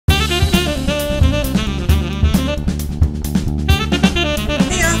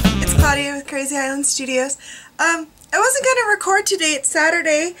Crazy Island Studios. I wasn't going to record today. It's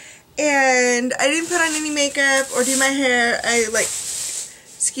Saturday, and I didn't put on any makeup or do my hair.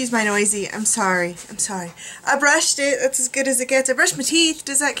 Excuse my noisy. I'm sorry. I brushed it. That's as good as it gets. I brushed my teeth.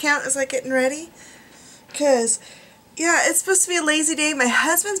 Does that count as like getting ready? Because, yeah, it's supposed to be a lazy day. My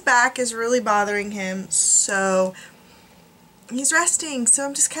husband's back is really bothering him, so he's resting. So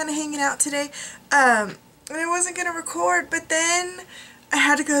I'm just kind of hanging out today. And I wasn't going to record, but then I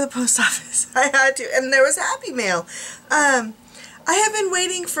had to go to the post office. I had to, and there was Happy Mail. I have been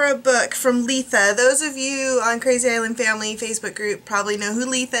waiting for a book from Letha. Those of you on Crazy Island Family Facebook group probably know who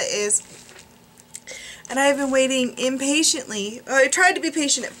Letha is. And I have been waiting impatiently. I tried to be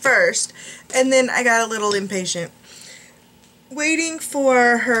patient at first, and then I got a little impatient. Waiting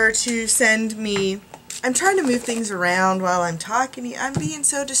for her to send me... I'm trying to move things around while I'm talking. I'm being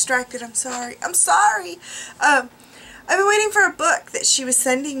so distracted. I'm sorry. I've been waiting for a book that she was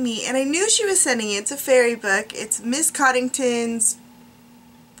sending me, and I knew she was sending it. It's a fairy book. It's Miss Coddington's...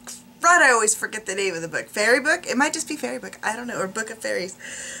 Right, I always forget the name of the book. Fairy book? It might just be fairy book. I don't know. Or Book of Fairies.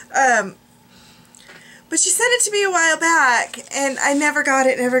 But she sent it to me a while back, and I never got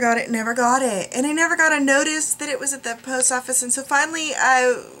it. And I never got a notice that it was at the post office, and so finally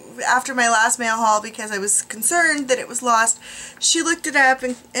after my last mail haul, because I was concerned that it was lost, she looked it up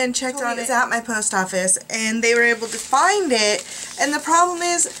and checked on it. It's at my post office, and they were able to find it, and the problem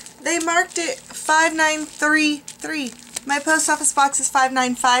is they marked it 5933. My post office box is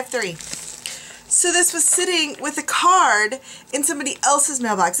 5953. So this was sitting with a card in somebody else's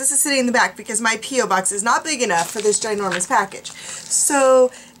mailbox. This is sitting in the back because my P.O. box is not big enough for this ginormous package.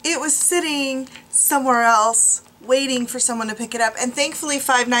 So it was sitting somewhere else waiting for someone to pick it up, and thankfully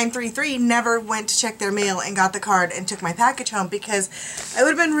 5933 never went to check their mail and got the card and took my package home, because I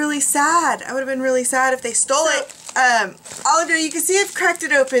would have been really sad. I would have been really sad if they stole it. Oliver, you can see I've cracked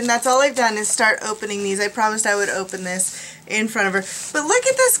it open. That's all I've done is start opening these. I promised I would open this in front of her. But look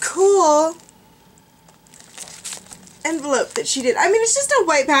at this cool envelope that she did. I mean, it's just a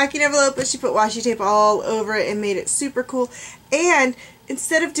white packing envelope, but she put washi tape all over it and made it super cool. And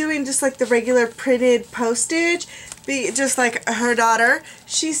instead of doing just like the regular printed postage, just like her daughter,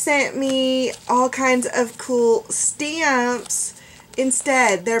 she sent me all kinds of cool stamps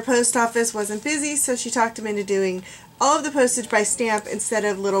instead. Their post office wasn't busy, so she talked them into doing all of the postage by stamp instead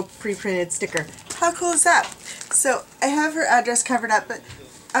of little pre-printed sticker. How cool is that? So I have her address covered up, but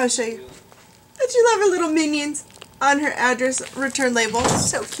I'll show you. Don't you love her little minions on her address return label?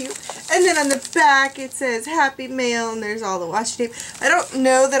 So cute. And then on the back it says Happy Mail, and there's all the washi tape. I don't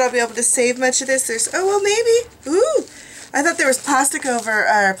know that I'll be able to save much of this. There's, oh well, maybe. Ooh, I thought there was plastic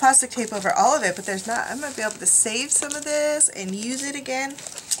tape over all of it, but there's not. I might be able to save some of this and use it again.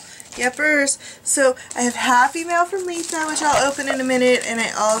 Yepers. So I have Happy Mail from Lisa, which I'll open in a minute, and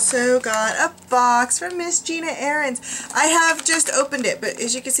I also got a box from Miss Gina Aarons. I have just opened it, but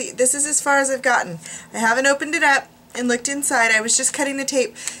as you can see, this is as far as I've gotten. I haven't opened it up and looked inside. I was just cutting the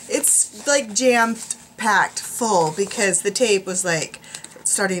tape. It's like jam-packed full because the tape was like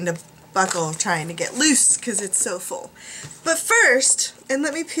starting to buckle, trying to get loose because it's so full. But first, and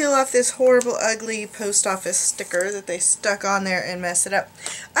let me peel off this horrible, ugly post office sticker that they stuck on there and messed it up.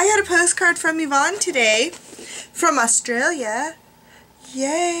 I had a postcard from Yvonne today from Australia.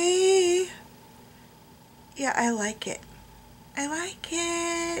 Yay! Yeah, I like it.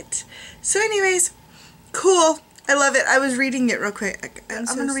 So anyways, cool. I love it. I was reading it real quick. I'm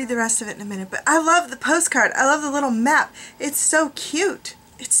going to read the rest of it in a minute. But I love the postcard. I love the little map. It's so cute.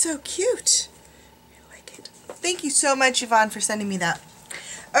 It's so cute. I like it. Thank you so much, Yvonne, for sending me that.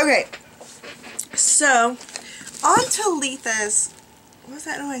 Okay. So, on to Letha's... What was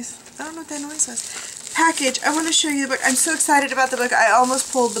that noise? I don't know what that noise was. Package. I want to show you the book. I'm so excited about the book. I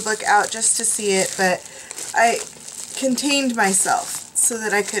almost pulled the book out just to see it, but I contained myself so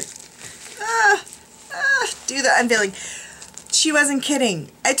that I could... do the unveiling. She wasn't kidding.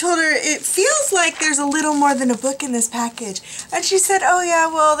 I told her it feels like there's a little more than a book in this package. And she said, oh yeah,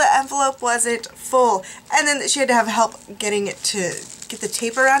 well the envelope wasn't full. And then she had to have help getting it to get the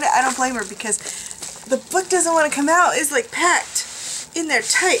tape around it. I don't blame her because the book doesn't want to come out. It's like packed in there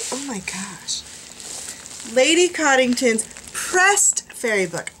tight. Oh my gosh. Lady Coddington's pressed fairy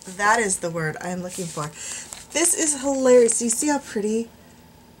book. That is the word I'm looking for. This is hilarious. Do you see how pretty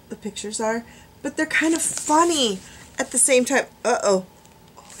the pictures are? But they're kind of funny at the same time. Uh-oh.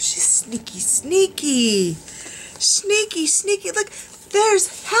 Oh, she's sneaky. Sneaky. Look,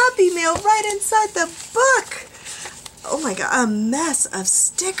 there's Happy Mail right inside the book. Oh my god, a mess of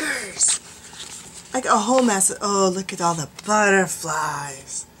stickers. Like a whole mess. Oh, look at all the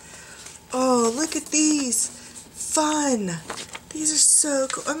butterflies. Oh, look at these. Fun. These are so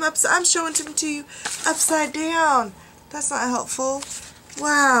cool. I'm showing them to you upside down. That's not helpful.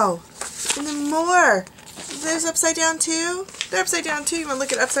 Wow. And then more. There's upside down too. They're upside down too. You want to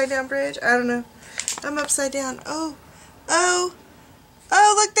look at upside down bridge? I don't know. I'm upside down. Oh. Oh.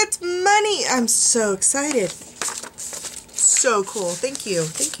 Oh, look, that's money. I'm so excited. So cool. Thank you.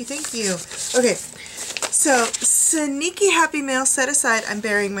 Thank you. Thank you. Okay. So, sneaky happy mail set aside. I'm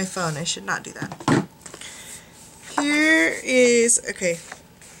burying my phone. I should not do that. Here is, okay,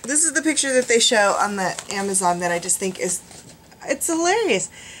 this is the picture that they show on the Amazon that I just think is, it's hilarious.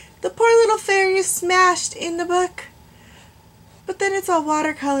 The poor little fairy is smashed in the book. But then it's all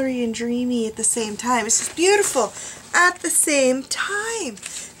watercolory and dreamy at the same time. It's just beautiful at the same time.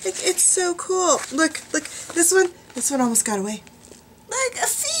 Like, it's so cool. Look, look, this one almost got away. Like a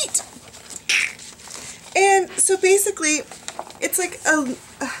feet. And so basically, it's like a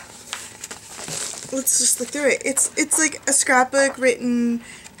let's just look through it. It's like a scrapbook written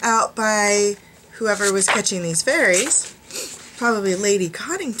out by whoever was catching these fairies. Probably Lady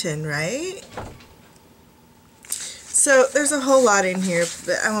Coddington, right? So there's a whole lot in here,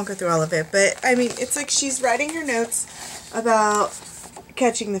 but I won't go through all of it. But I mean, it's like she's writing her notes about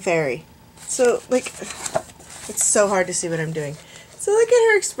catching the fairy. So like, it's so hard to see what I'm doing. So look at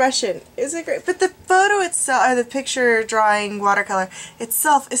her expression. Isn't it great? But the photo itself, or the picture drawing watercolor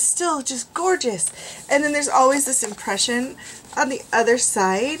itself, is still just gorgeous. And then there's always this impression on the other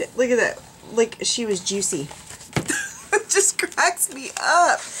side. Look at that. Like she was juicy. It just cracks me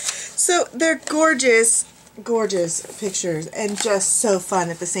up. So they're gorgeous, gorgeous pictures and just so fun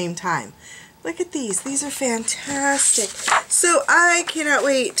at the same time. Look at these. These are fantastic. So I cannot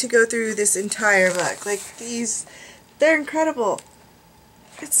wait to go through this entire book. Like these, they're incredible.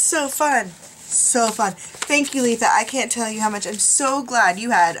 It's so fun. So fun. Thank you, Letha. I can't tell you how much I'm so glad you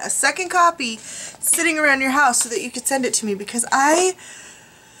had a second copy sitting around your house so that you could send it to me, because I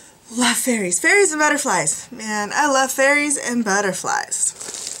love fairies. Fairies and butterflies. Man, I love fairies and butterflies.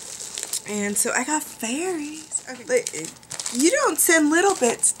 And so I got fairies. Okay. Like, you don't send little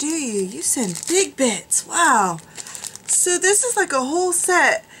bits, do you? You send big bits. Wow. So this is like a whole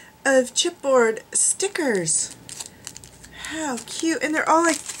set of chipboard stickers. How cute. And they're all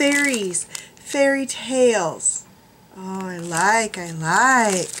like fairies. Fairy tales. Oh, I like.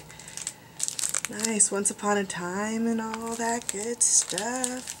 Nice. Once upon a time and all that good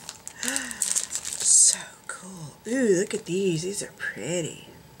stuff. So cool. Ooh, look at these. These are pretty.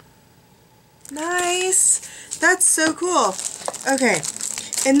 Nice. That's so cool. Okay.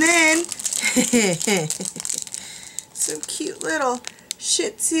 And then some cute little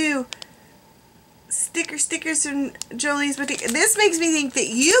Shih Tzu stickers from Jolie's Boutique. This makes me think that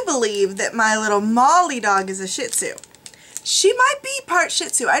you believe that my little Molly dog is a Shih Tzu. She might be part Shih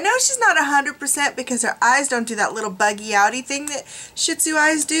Tzu. I know she's not 100% because her eyes don't do that little buggy outy thing that Shih Tzu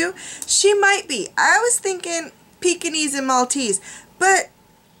eyes do. She might be. I was thinking Pekingese and Maltese, but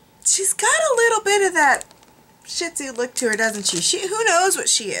she's got a little bit of that Shih Tzu look to her, doesn't she? Who knows what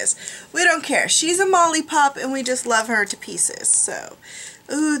she is? We don't care. She's a Molly pup and we just love her to pieces. So,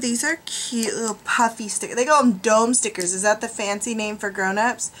 ooh, these are cute little puffy stickers. They call them dome stickers. Is that the fancy name for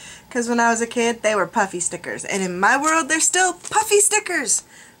grown-ups? Because when I was a kid, they were puffy stickers. And in my world, they're still puffy stickers.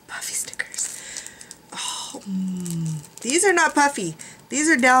 Puffy stickers. Oh, these are not puffy. These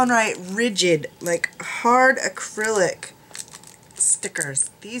are downright rigid, like hard acrylic stickers.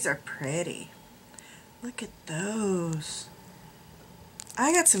 These are pretty. Look at those.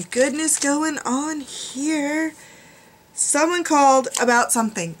 I got some goodness going on here. Someone called about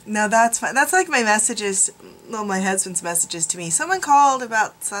something. No, that's fine. That's like my messages, well, my husband's messages to me. Someone called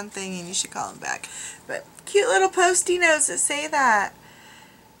about something and you should call him back. But cute little post-it notes that say that.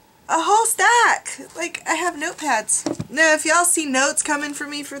 A whole stack. Like, I have notepads. Now, if y'all see notes coming for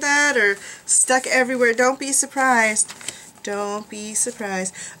me for that or stuck everywhere, don't be surprised. Don't be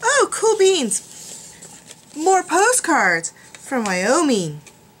surprised. Oh, cool beans. More postcards from Wyoming.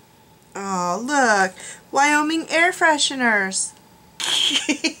 Oh, look. Wyoming air fresheners.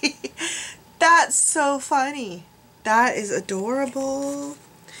 That's so funny. That is adorable.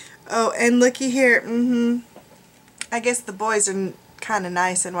 Oh, and looky here. I guess the boys are kind of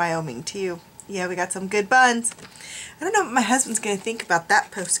nice in Wyoming, too. Yeah, we got some good buns. I don't know what my husband's going to think about that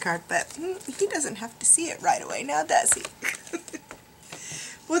postcard, but he doesn't have to see it right away now, does he?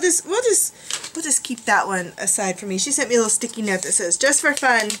 We'll just keep that one aside for me. She sent me a little sticky note that says, just for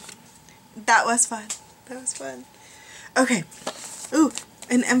fun. That was fun. That was fun. Okay. Ooh,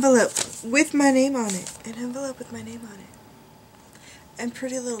 an envelope with my name on it. An envelope with my name on it. And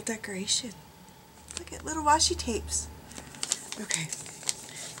pretty little decoration. Look at little washi tapes. Okay.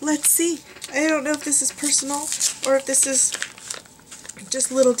 Let's see. I don't know if this is personal or if this is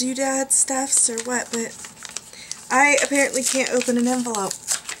just little doodad stuffs or what, but I apparently can't open an envelope.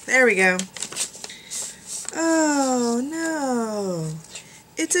 There we go. Oh no.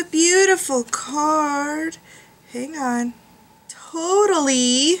 It's a beautiful card. Hang on.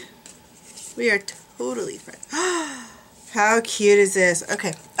 Totally. We are totally friends. How cute is this?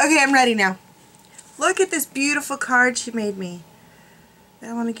 Okay. Okay, I'm ready now. Look at this beautiful card she made me.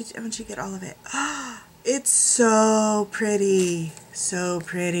 I want you to get all of it. It's so pretty. So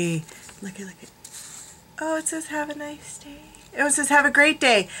pretty. Look at it. Oh, it says have a nice day. Oh, it says have a great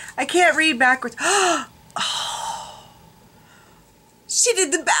day. I can't read backwards. Oh. She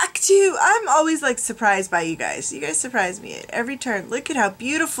did the back too. I'm always like surprised by you guys. You guys surprise me at every turn. Look at how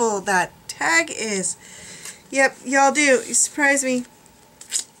beautiful that tag is. Yep, y'all do. You surprise me.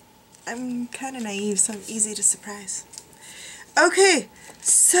 I'm kind of naive, so I'm easy to surprise. Okay,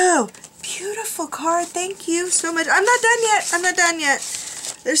 so beautiful card. Thank you so much. I'm not done yet. I'm not done yet.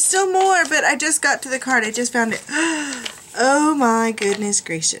 There's still more, but I just got to the card. I just found it. Oh my goodness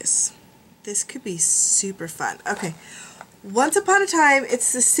gracious. This could be super fun. Okay. Once upon a time,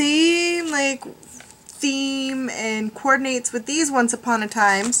 it's the same like theme and coordinates with these once upon a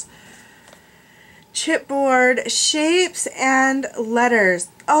times. Chipboard, shapes and letters.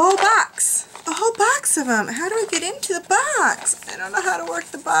 A whole box. A whole box of them. How do I get into the box? I don't know how to work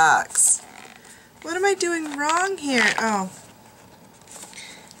the box. What am I doing wrong here? Oh.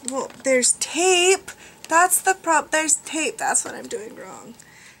 Well, there's tape. That's the problem. There's tape. That's what I'm doing wrong.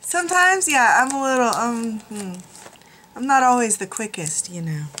 Sometimes, yeah, I'm a little, I'm not always the quickest, you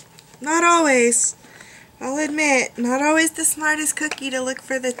know. Not always. I'll admit, not always the smartest cookie to look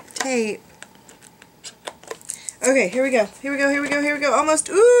for the tape. Okay, here we go. Here we go, here we go, here we go. Almost.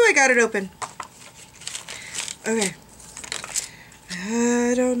 Ooh, I got it open. Okay.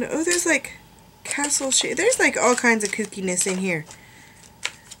 I don't know. Oh, there's like castle shape. There's like all kinds of kookiness in here.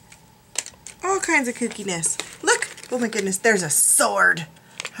 All kinds of kookiness. Look. Oh my goodness, there's a sword.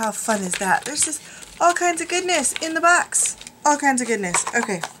 How fun is that? There's just all kinds of goodness in the box. All kinds of goodness.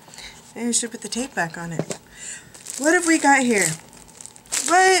 Okay. Maybe I should put the tape back on it. What have we got here?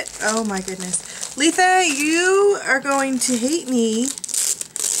 What? Oh my goodness. Letha, you are going to hate me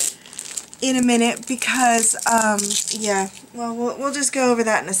in a minute because, yeah. Well, we'll just go over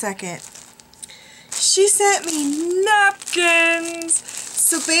that in a second. She sent me napkins.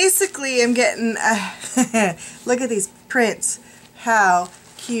 So basically, I'm getting, look at these prints. How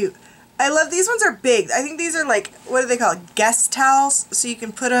cute. I love, these ones are big. I think these are like, what do they call it? Guest towels. So you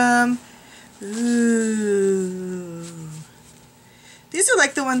can put them, ooh. These are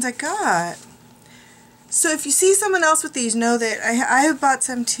like the ones I got. So if you see someone else with these, know that I have bought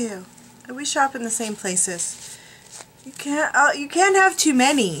some too. And we shop in the same places. You can't have too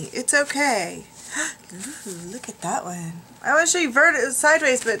many. It's okay. Ooh, look at that one. I want to show you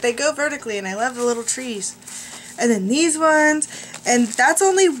sideways, but they go vertically, and I love the little trees. And then these ones, and that's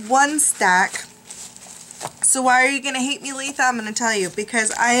only one stack. So why are you going to hate me, Letha? I'm going to tell you.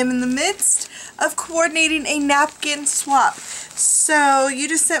 Because I am in the midst of coordinating a napkin swap. So you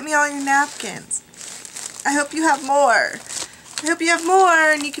just sent me all your napkins. I hope you have more. I hope you have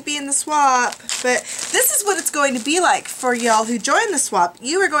more and you could be in the swap. But this is what it's going to be like for y'all who join the swap.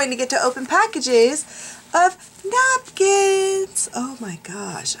 You are going to get to open packages of napkins. Oh my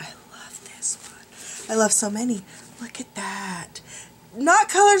gosh, I love this one. I love so many. Look at that. Not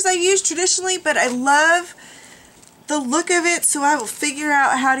colors I use traditionally, but I love the look of it, so I will figure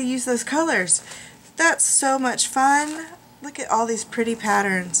out how to use those colors. That's so much fun. Look at all these pretty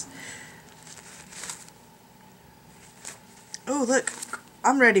patterns. Oh, look,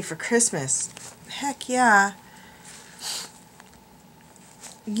 I'm ready for Christmas. Heck yeah.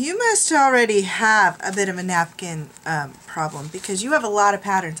 You must already have a bit of a napkin problem because you have a lot of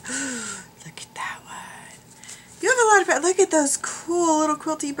patterns. Look at that one. You have a lot of patterns. Look at those cool little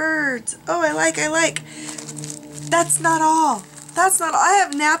quilty birds. Oh, I like. That's not all. That's not all. I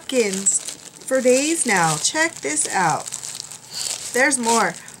have napkins for days now. Check this out. There's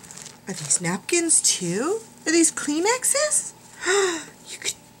more. Are these napkins too? Are these Kleenexes? You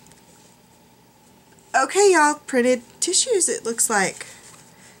could... Okay, y'all, printed tissues it looks like.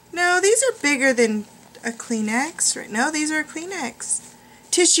 No, these are bigger than a Kleenex. Right? No, these are Kleenex.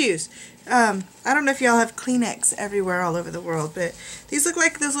 Tissues. I don't know if y'all have Kleenex everywhere all over the world, but these look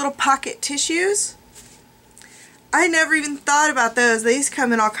like those little pocket tissues. I never even thought about those. These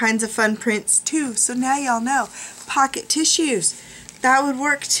come in all kinds of fun prints too, so now y'all know. Pocket tissues. That would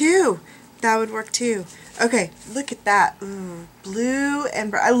work too. That would work too. Okay, look at that. Ooh, blue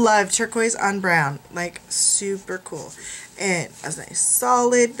and brown. I love turquoise on brown. Like, super cool. And a nice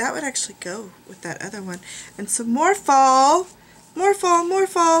solid. That would actually go with that other one. And some more fall. More fall, more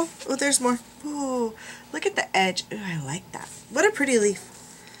fall. Oh, there's more. Oh, look at the edge. Oh, I like that. What a pretty leaf.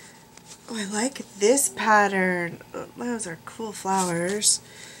 Oh, I like this pattern. Oh, those are cool flowers.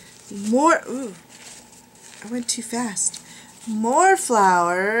 More. Ooh, I went too fast. More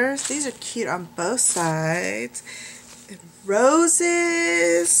flowers. These are cute on both sides. And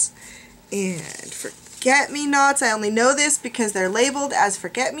roses. And forget-me-nots. I only know this because they're labeled as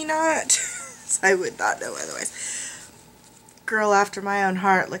forget-me-not. So I would not know otherwise. Girl after my own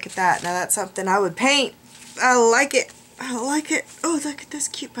heart. Look at that. Now that's something I would paint. I like it. I like it. Oh, look at this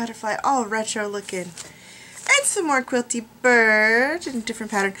cute butterfly. All retro looking. And some more quilty bird in a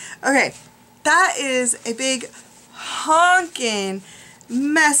different pattern. Okay. That is a big honking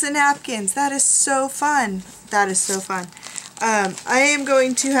mess of napkins. That is so fun. That is so fun. I am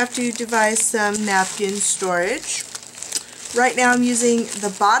going to have to devise some napkin storage. Right now I'm using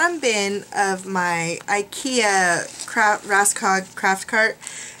the bottom bin of my IKEA Raskog craft cart,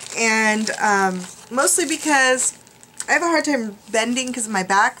 and mostly because I have a hard time bending because of my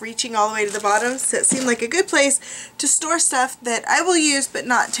back reaching all the way to the bottom, so it seemed like a good place to store stuff that I will use but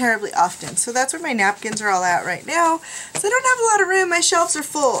not terribly often. So that's where my napkins are all at right now. So I don't have a lot of room. My shelves are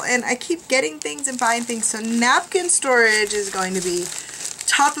full and I keep getting things and buying things, so napkin storage is going to be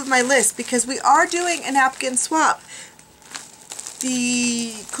top of my list because we are doing a napkin swap.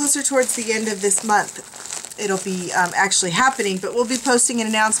 The closer towards the end of this month it'll be actually happening, but we'll be posting an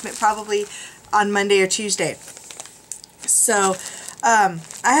announcement probably on Monday or Tuesday. So I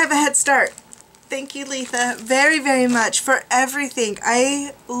have a head start. Thank you, Letha, very, very much for everything.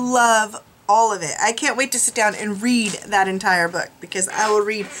 I love all of it. I can't wait to sit down and read that entire book because I will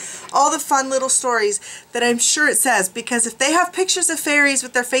read all the fun little stories that I'm sure it says, because if they have pictures of fairies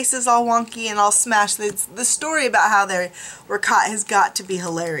with their faces all wonky and all smashed, the story about how they were caught has got to be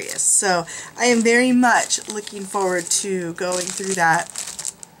hilarious. So I am very much looking forward to going through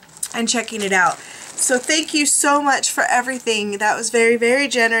that and checking it out. So thank you so much for everything. That was very, very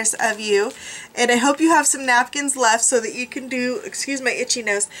generous of you. And I hope you have some napkins left so that you can do, excuse my itchy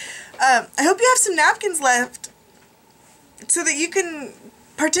nose, I hope you have some napkins left so that you can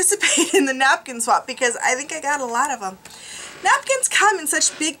participate in the napkin swap, because I think I got a lot of them. Napkins come in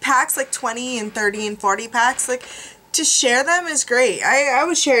such big packs, like 20 and 30 and 40 packs. Like, to share them is great. I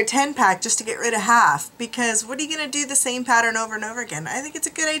would share a 10 pack just to get rid of half, because what are you going to do the same pattern over and over again? I think it's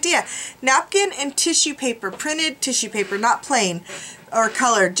a good idea. Napkin and tissue paper, printed tissue paper, not plain or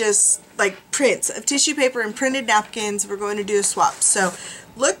colored, just like prints of tissue paper and printed napkins. We're going to do a swap. So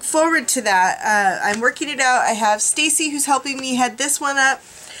look forward to that. I'm working it out. I have Stacy who's helping me head this one up,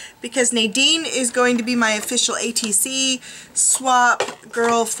 because Nadine is going to be my official ATC swap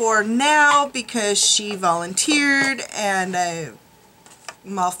girl for now because she volunteered and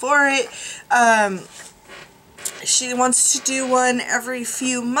I'm all for it. She wants to do one every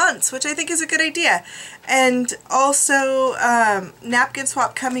few months, which I think is a good idea. And also napkin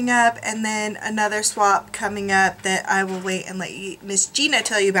swap coming up, and then another swap coming up that I will wait and let Miss Gina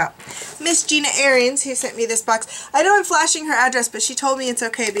tell you about. Miss Gina Aarons, who sent me this box. I know I'm flashing her address, but she told me it's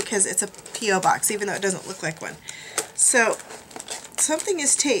okay because it's a P.O. box, even though it doesn't look like one. So, something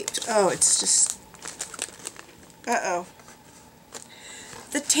is taped. Oh, it's just... Uh-oh.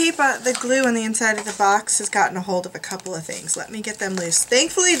 The tape, the glue on the inside of the box has gotten a hold of a couple of things. Let me get them loose.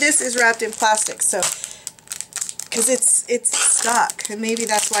 Thankfully, this is wrapped in plastic, so because it's stuck, and maybe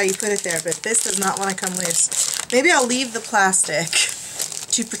that's why you put it there. But this does not want to come loose. Maybe I'll leave the plastic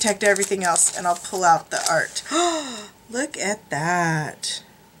to protect everything else, and I'll pull out the art. Look at that!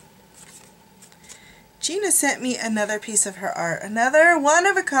 Gina sent me another piece of her art, another one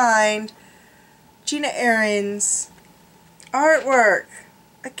of a kind. Gina Aarons artwork.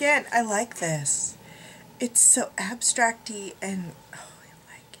 Again, I like this. It's so abstract-y and, oh, I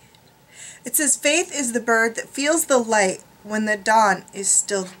like it. It says, "Faith is the bird that feels the light when the dawn is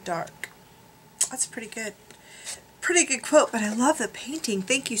still dark." That's pretty good. Pretty good quote, but I love the painting.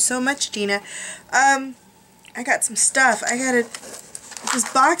 Thank you so much, Gina. I got some stuff.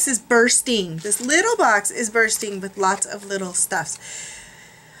 This box is bursting. This little box is bursting with lots of little stuffs.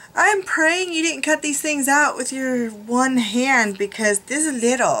 I'm praying you didn't cut these things out with your one hand, because this is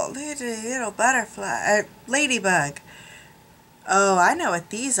little butterfly, ladybug. Oh, I know what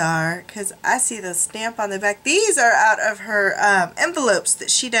these are, because I see the stamp on the back. These are out of her envelopes that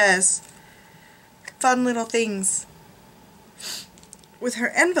she does. Fun little things with her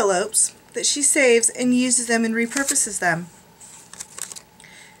envelopes that she saves and uses them and repurposes them.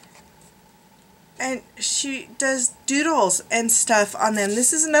 And she does doodles and stuff on them.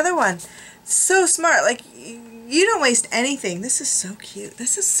 This is another one. So smart. Like, you don't waste anything. This is so cute.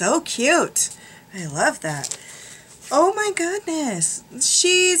 This is so cute. I love that. Oh my goodness.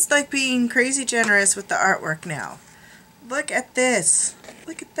 She's like being crazy generous with the artwork now. Look at this.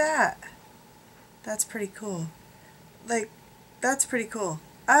 Look at that. That's pretty cool. Like, that's pretty cool.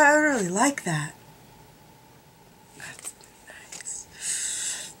 I really like that. That's nice.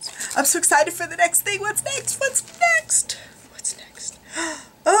 I'm so excited for the next thing. What's next? What's next? What's next?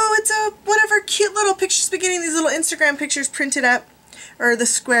 Oh, it's one of her cute little pictures beginning, these little Instagram pictures printed up. Or the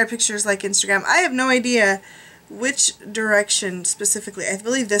square pictures like Instagram. I have no idea which direction specifically. I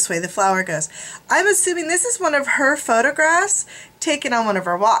believe this way the flower goes. I'm assuming this is one of her photographs taken on one of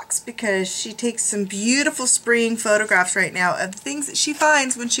her walks, because she takes some beautiful spring photographs right now of things that she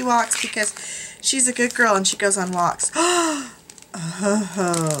finds when she walks, because she's a good girl and she goes on walks. Oh,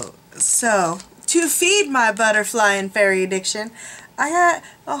 so to feed my butterfly and fairy addiction, I got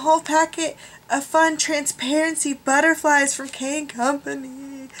a whole packet of fun transparency butterflies from K &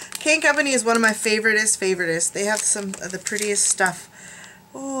 Company. K & Company is one of my favoriteest. They have some of the prettiest stuff.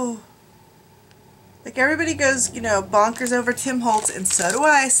 Oh, like everybody goes, you know, bonkers over Tim Holtz, and so do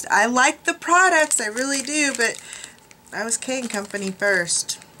I. I like the products, I really do, but I was K & Company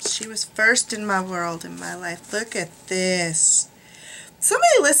first. She was first in my world, in my life. Look at this.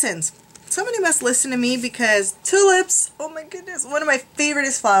 Somebody listens. Somebody must listen to me, because tulips, oh my goodness, one of my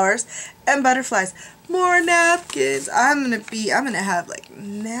favoriteest flowers, and butterflies. More napkins. I'm gonna have like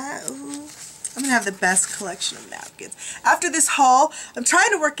I'm gonna have the best collection of napkins. After this haul, I'm trying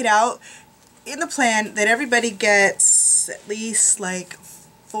to work it out in the plan that everybody gets at least like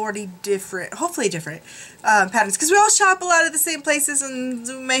 40 different, hopefully different patterns, because we all shop a lot of the same places and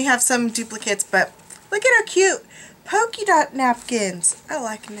we may have some duplicates, but look at how cute. Polka dot napkins. I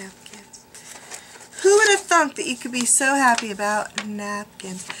like napkins. Who would have thunk that you could be so happy about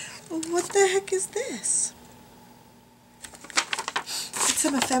napkins? What the heck is this? It's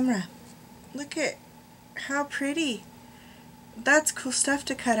some ephemera. Look at how pretty. That's cool stuff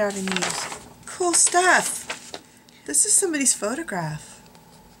to cut out and use. Cool stuff. This is somebody's photograph.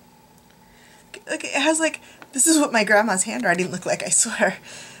 Look, it has like, this is what my grandma's handwriting looked like, I swear.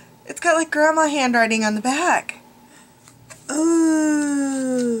 It's got like grandma handwriting on the back.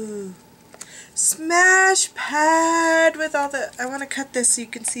 Ooh. Smash pad with all the, I want to cut this so you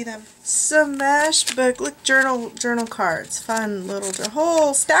can see them. Smash book, look, journal cards. Fun little, a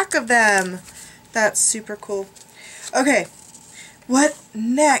whole stack of them. That's super cool. Okay, what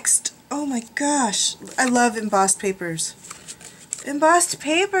next? Oh my gosh, I love embossed papers. Embossed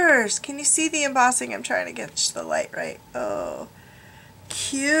papers. Can you see the embossing? I'm trying to get the light right. Oh,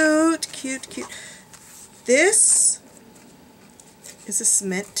 cute, cute, cute. Is this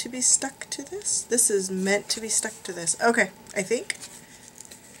meant to be stuck to this? This is meant to be stuck to this. Okay, I think.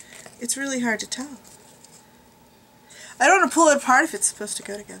 It's really hard to tell. I don't want to pull it apart if it's supposed to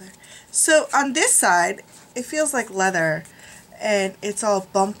go together. So on this side, it feels like leather, and it's all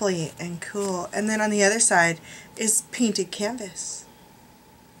bumpy and cool. And then on the other side is painted canvas.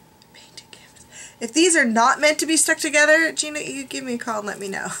 Painted canvas. If these are not meant to be stuck together, Gina, you give me a call and let me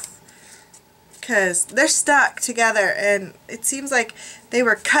know. Because they're stuck together, and it seems like they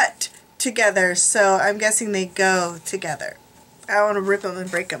were cut together, so I'm guessing they go together. I don't want to rip them and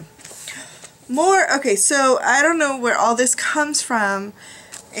break them. More, okay, so I don't know where all this comes from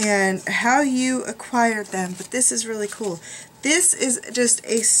and how you acquired them, but this is really cool. This is just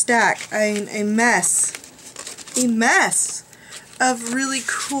a stack, a mess of really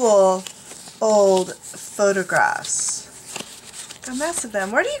cool old photographs. A mess of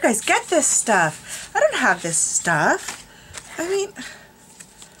them. Where do you guys get this stuff? I don't have this stuff. I mean,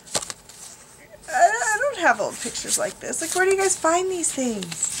 I don't have old pictures like this. Like, where do you guys find these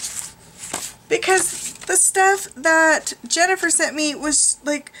things? Because the stuff that Jennifer sent me was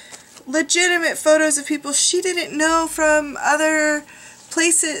like legitimate photos of people she didn't know from other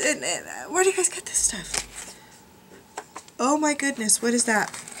places. And where do you guys get this stuff? Oh my goodness, what is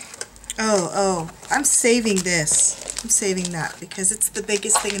that? Oh, I'm saving this. I'm saving that because it's the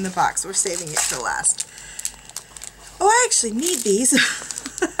biggest thing in the box. We're saving it for last. Oh, I actually need these.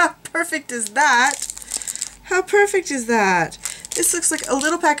 How perfect is that? How perfect is that? This looks like a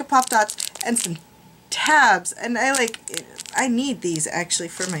little pack of Pop Dots and some tabs, and I need these actually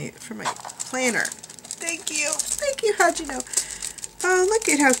for my planner. Thank you. Thank you. How'd you know? Oh, look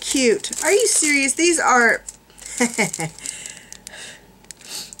at how cute. Are you serious? These are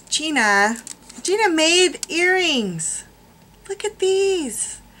Gina made earrings. Look at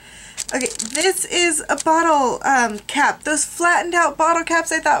these. Okay, this is a bottle cap. Those flattened out bottle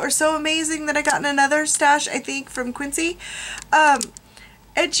caps I thought were so amazing that I got in another stash, I think, from Quincy.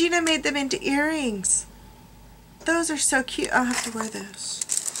 And Gina made them into earrings. Those are so cute. I'll have to wear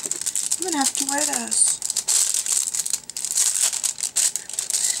those. I'm going to have to wear those.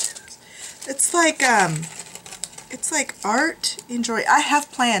 It's like art and jewelry. I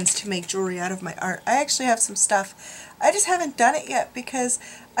have plans to make jewelry out of my art. I actually have some stuff. I just haven't done it yet because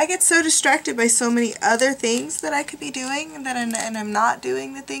I get so distracted by so many other things that I could be doing, and I'm not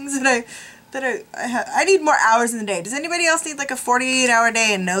doing the things that I need more hours in the day. Does anybody else need like a 48-hour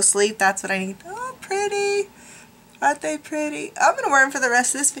day and no sleep? That's what I need. Oh, pretty. Aren't they pretty? I'm gonna wear them for the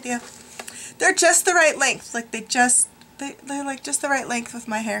rest of this video. They're just the right length. Like they're like just the right length with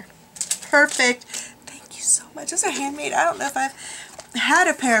my hair. Perfect. Thank you so much. Those are handmade. I don't know if I've had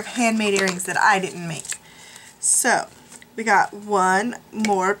a pair of handmade earrings that I didn't make. So we got one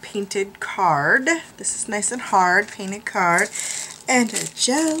more painted card. This is nice and hard, painted card. And a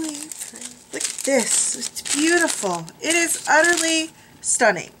jelly. Look at this. It's beautiful. It is utterly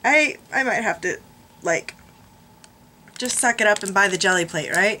stunning. I might have to, like, just suck it up and buy the jelly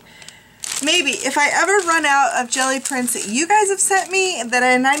plate, right? Maybe. If I ever run out of jelly prints that you guys have sent me and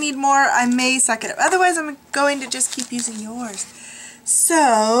I need more, I may suck it up. Otherwise, I'm going to just keep using yours. So,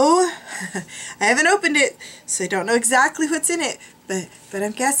 I haven't opened it, so I don't know exactly what's in it, but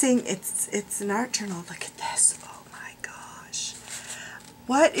I'm guessing it's an art journal. Look at this. Oh my gosh.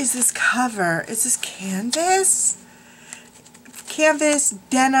 What is this cover? Is this canvas? Canvas,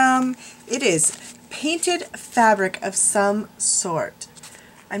 denim. It is painted fabric of some sort.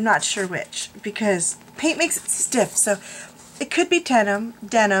 I'm not sure which, because paint makes it stiff, so it could be denim,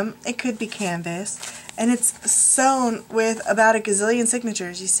 it could be canvas, and it's sewn with about a gazillion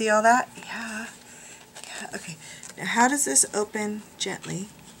signatures. You see all that? Yeah. Okay. Now, how does this open gently?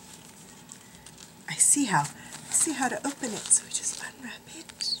 I see how to open it, so we just unwrap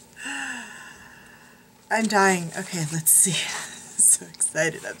it. I'm dying. Okay, let's see. I'm so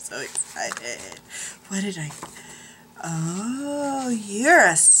excited. I'm so excited. What did I... Oh, you're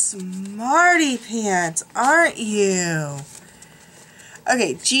a smarty pants, aren't you?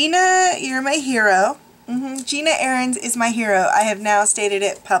 Okay, Gina, you're my hero. Gina Aarons is my hero. I have now stated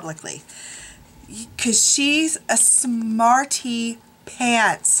it publicly. Because she's a smarty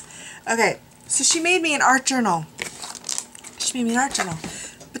pants. Okay, so she made me an art journal.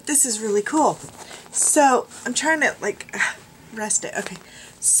 But this is really cool. So, I'm trying to, like, rest it. Okay.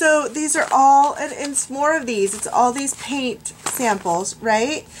 So these are all, and it's more of these. It's all these paint samples,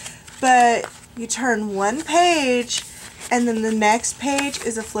 right? But you turn one page, and then the next page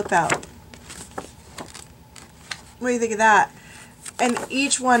is a flip out. What do you think of that? And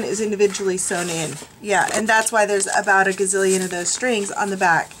each one is individually sewn in. Yeah, and that's why there's about a gazillion of those strings on the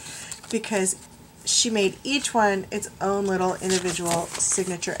back, because she made each one its own little individual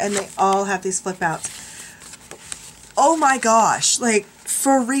signature, and they all have these flip outs. Oh my gosh, like,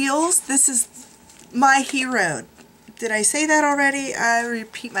 for reals, this is my hero. Did I say that already? I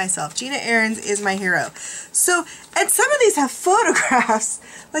repeat myself. Gina Aarons is my hero. So, and some of these have photographs.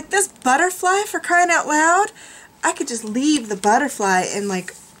 Like this butterfly, for crying out loud. I could just leave the butterfly and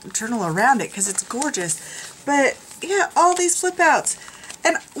like journal around it because it's gorgeous. But yeah, all these flip outs.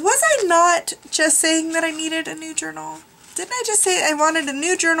 And was I not just saying that I needed a new journal? Didn't I just say I wanted a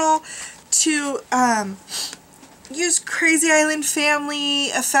new journal to use Krazy Island Family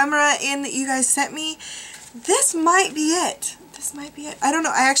ephemera in that you guys sent me? This might be it. This might be it. I don't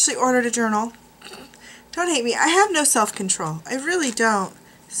know. I actually ordered a journal. Don't hate me. I have no self-control. I really don't.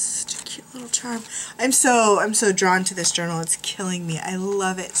 Such a cute little charm. I'm so drawn to this journal. It's killing me. I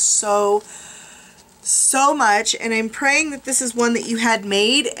love it so much, and I'm praying that this is one that you had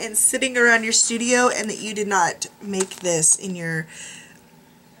made and sitting around your studio, and that you did not make this in your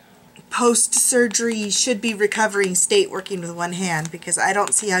post-surgery should be recovering state working with one hand, because I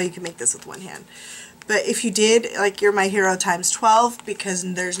don't see how you can make this with one hand. But if you did, like, you're my hero times 12, because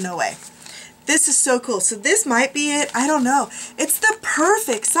there's no way. This is so cool. So this might be it. I don't know. It's the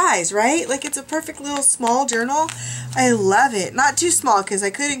perfect size, right? Like, it's a perfect little small journal. I love it. Not too small, because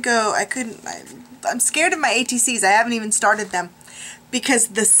I'm scared of my ATCs. I haven't even started them because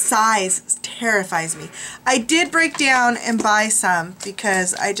the size terrifies me. I did break down and buy some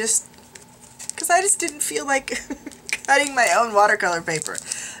because I just didn't feel like cutting my own watercolor paper.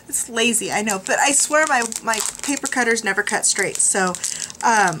 It's lazy, I know, but I swear my paper cutters never cut straight. So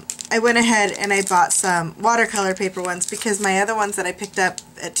I went ahead and I bought some watercolor paper ones because my other ones that I picked up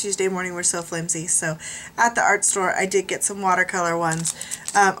at Tuesday morning were so flimsy. So at the art store I did get some watercolor ones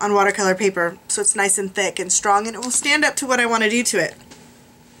on watercolor paper, so it's nice and thick and strong, and it will stand up to what I want to do to it.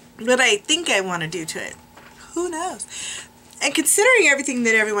 What I think I want to do to it. Who knows? And considering everything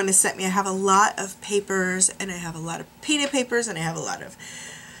that everyone has sent me, I have a lot of papers, and I have a lot of painted papers, and I have a lot of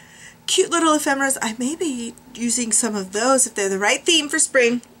cute little ephemeras. I may be using some of those if they're the right theme for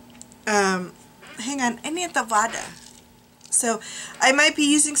spring. Hang on, I need the water. So I might be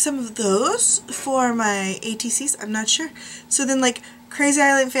using some of those for my ATCs. I'm not sure. So then like Crazy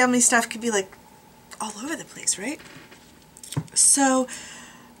Island family stuff could be like all over the place, right? So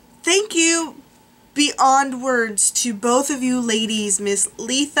thank you beyond words to both of you ladies, Miss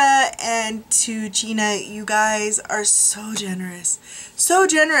Letha and to Gina. You guys are so generous. So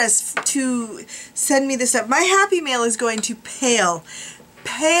generous to send me this stuff. My Happy Mail is going to pale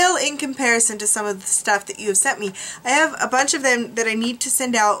in comparison to some of the stuff that you have sent me. I have a bunch of them that I need to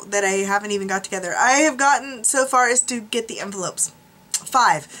send out that I haven't even got together. I have gotten so far as to get the envelopes.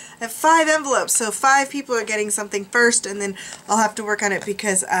 5. I have 5 envelopes, so 5 people are getting something first, and then I'll have to work on it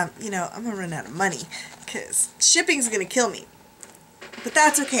because, you know, I'm going to run out of money because shipping's going to kill me. But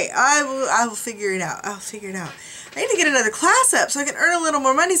that's okay. I will figure it out. I'll figure it out. I need to get another class up so I can earn a little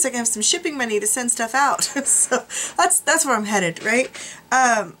more money so I can have some shipping money to send stuff out. So that's where I'm headed, right?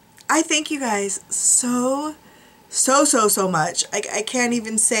 I thank you guys so much. I can't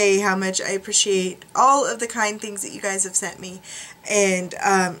even say how much I appreciate all of the kind things that you guys have sent me. And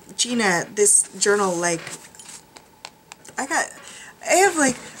Gina, this journal, like, I have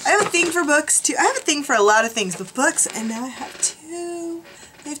a thing for books too. I have a thing for a lot of things, but books, and now I have 2.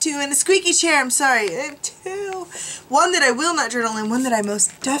 I have 2, and a squeaky chair, I'm sorry. I have 2. One that I will not journal in, one that I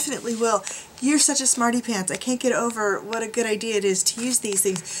most definitely will. You're such a smarty pants. I can't get over what a good idea it is to use these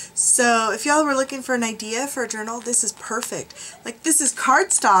things. So if y'all were looking for an idea for a journal, this is perfect. Like, this is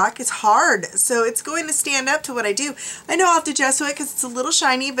cardstock. It's hard, so it's going to stand up to what I do. I know I'll have to gesso it because it's a little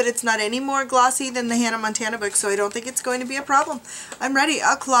shiny, but it's not any more glossy than the Hannah Montana book, so I don't think it's going to be a problem. I'm ready.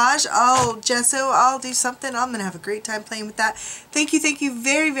 I'll collage, I'll gesso, I'll do something. I'm going to have a great time playing with that. Thank you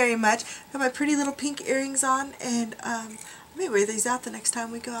very much. I have my pretty little pink earrings on, and I may wear these out the next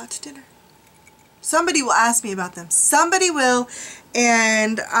time we go out to dinner. Somebody will ask me about them. Somebody will,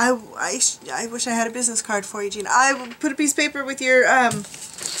 and I wish I had a business card for you, Gina. I will put a piece of paper with your, I will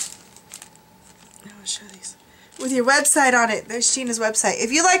show these, with your website on it. There's Gina's website.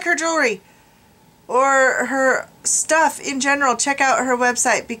 If you like her jewelry or her stuff in general, check out her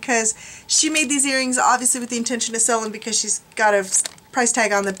website because she made these earrings obviously with the intention to sell them because she's got a price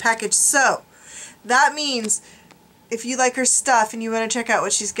tag on the package. So that means if you like her stuff and you want to check out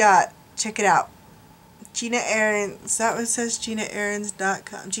what she's got, check it out. Gina Aarons, is that what it says?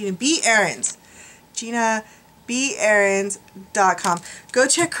 GinaAarons.com. Gina B. Aarons. GinaBAarons.com. Go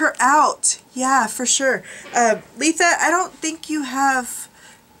check her out. Yeah, for sure. Letha, I don't think you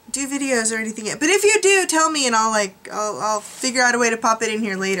do videos or anything yet. But if you do, tell me and I'll figure out a way to pop it in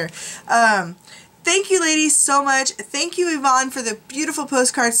here later. Thank you, ladies, so much. Thank you, Yvonne, for the beautiful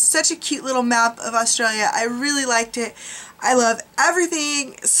postcards. Such a cute little map of Australia. I really liked it. I love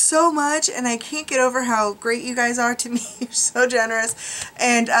everything so much, and I can't get over how great you guys are to me. You're so generous.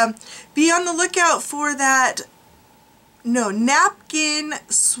 And be on the lookout for that napkin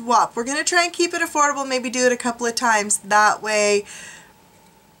swap. We're going to try and keep it affordable, maybe do it a couple of times. That way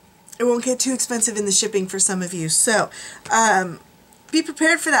it won't get too expensive in the shipping for some of you. So, be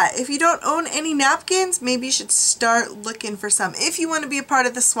prepared for that. If you don't own any napkins, maybe you should start looking for some. If you want to be a part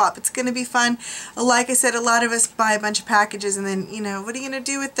of the swap, it's going to be fun. Like I said, a lot of us buy a bunch of packages and then, you know, what are you going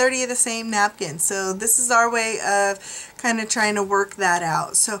to do with 30 of the same napkins? So this is our way of kind of trying to work that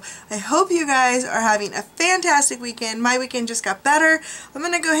out. So I hope you guys are having a fantastic weekend. My weekend just got better. I'm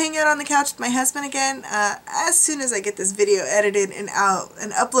going to go hang out on the couch with my husband again as soon as I get this video edited and out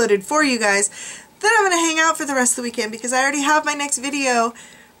and uploaded for you guys. Then I'm going to hang out for the rest of the weekend because I already have my next video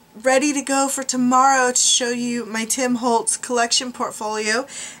ready to go for tomorrow to show you my Tim Holtz collection portfolio.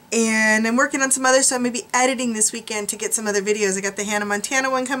 And I'm working on some others, so I'm going to be editing this weekend to get some other videos. I got the Hannah Montana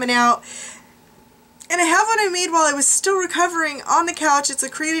one coming out. And I have one I made while I was still recovering on the couch. It's a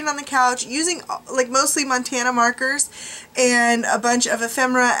creating on the couch using like mostly Montana markers and a bunch of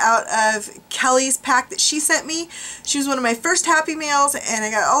ephemera out of Kelly's pack that she sent me. She was one of my first Happy Mails and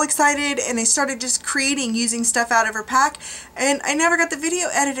I got all excited and I started just creating using stuff out of her pack, and I never got the video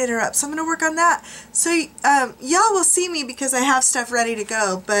edited or up, so I'm going to work on that. So y'all will see me because I have stuff ready to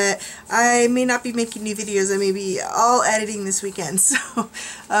go, but I may not be making new videos. I may be all editing this weekend, so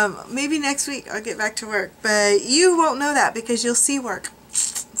maybe next week I'll get back to work, but you won't know that because you'll see work.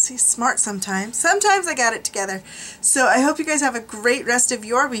 See, smart sometimes. Sometimes I got it together. So I hope you guys have a great rest of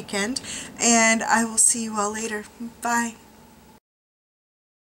your weekend, and I will see you all later. Bye.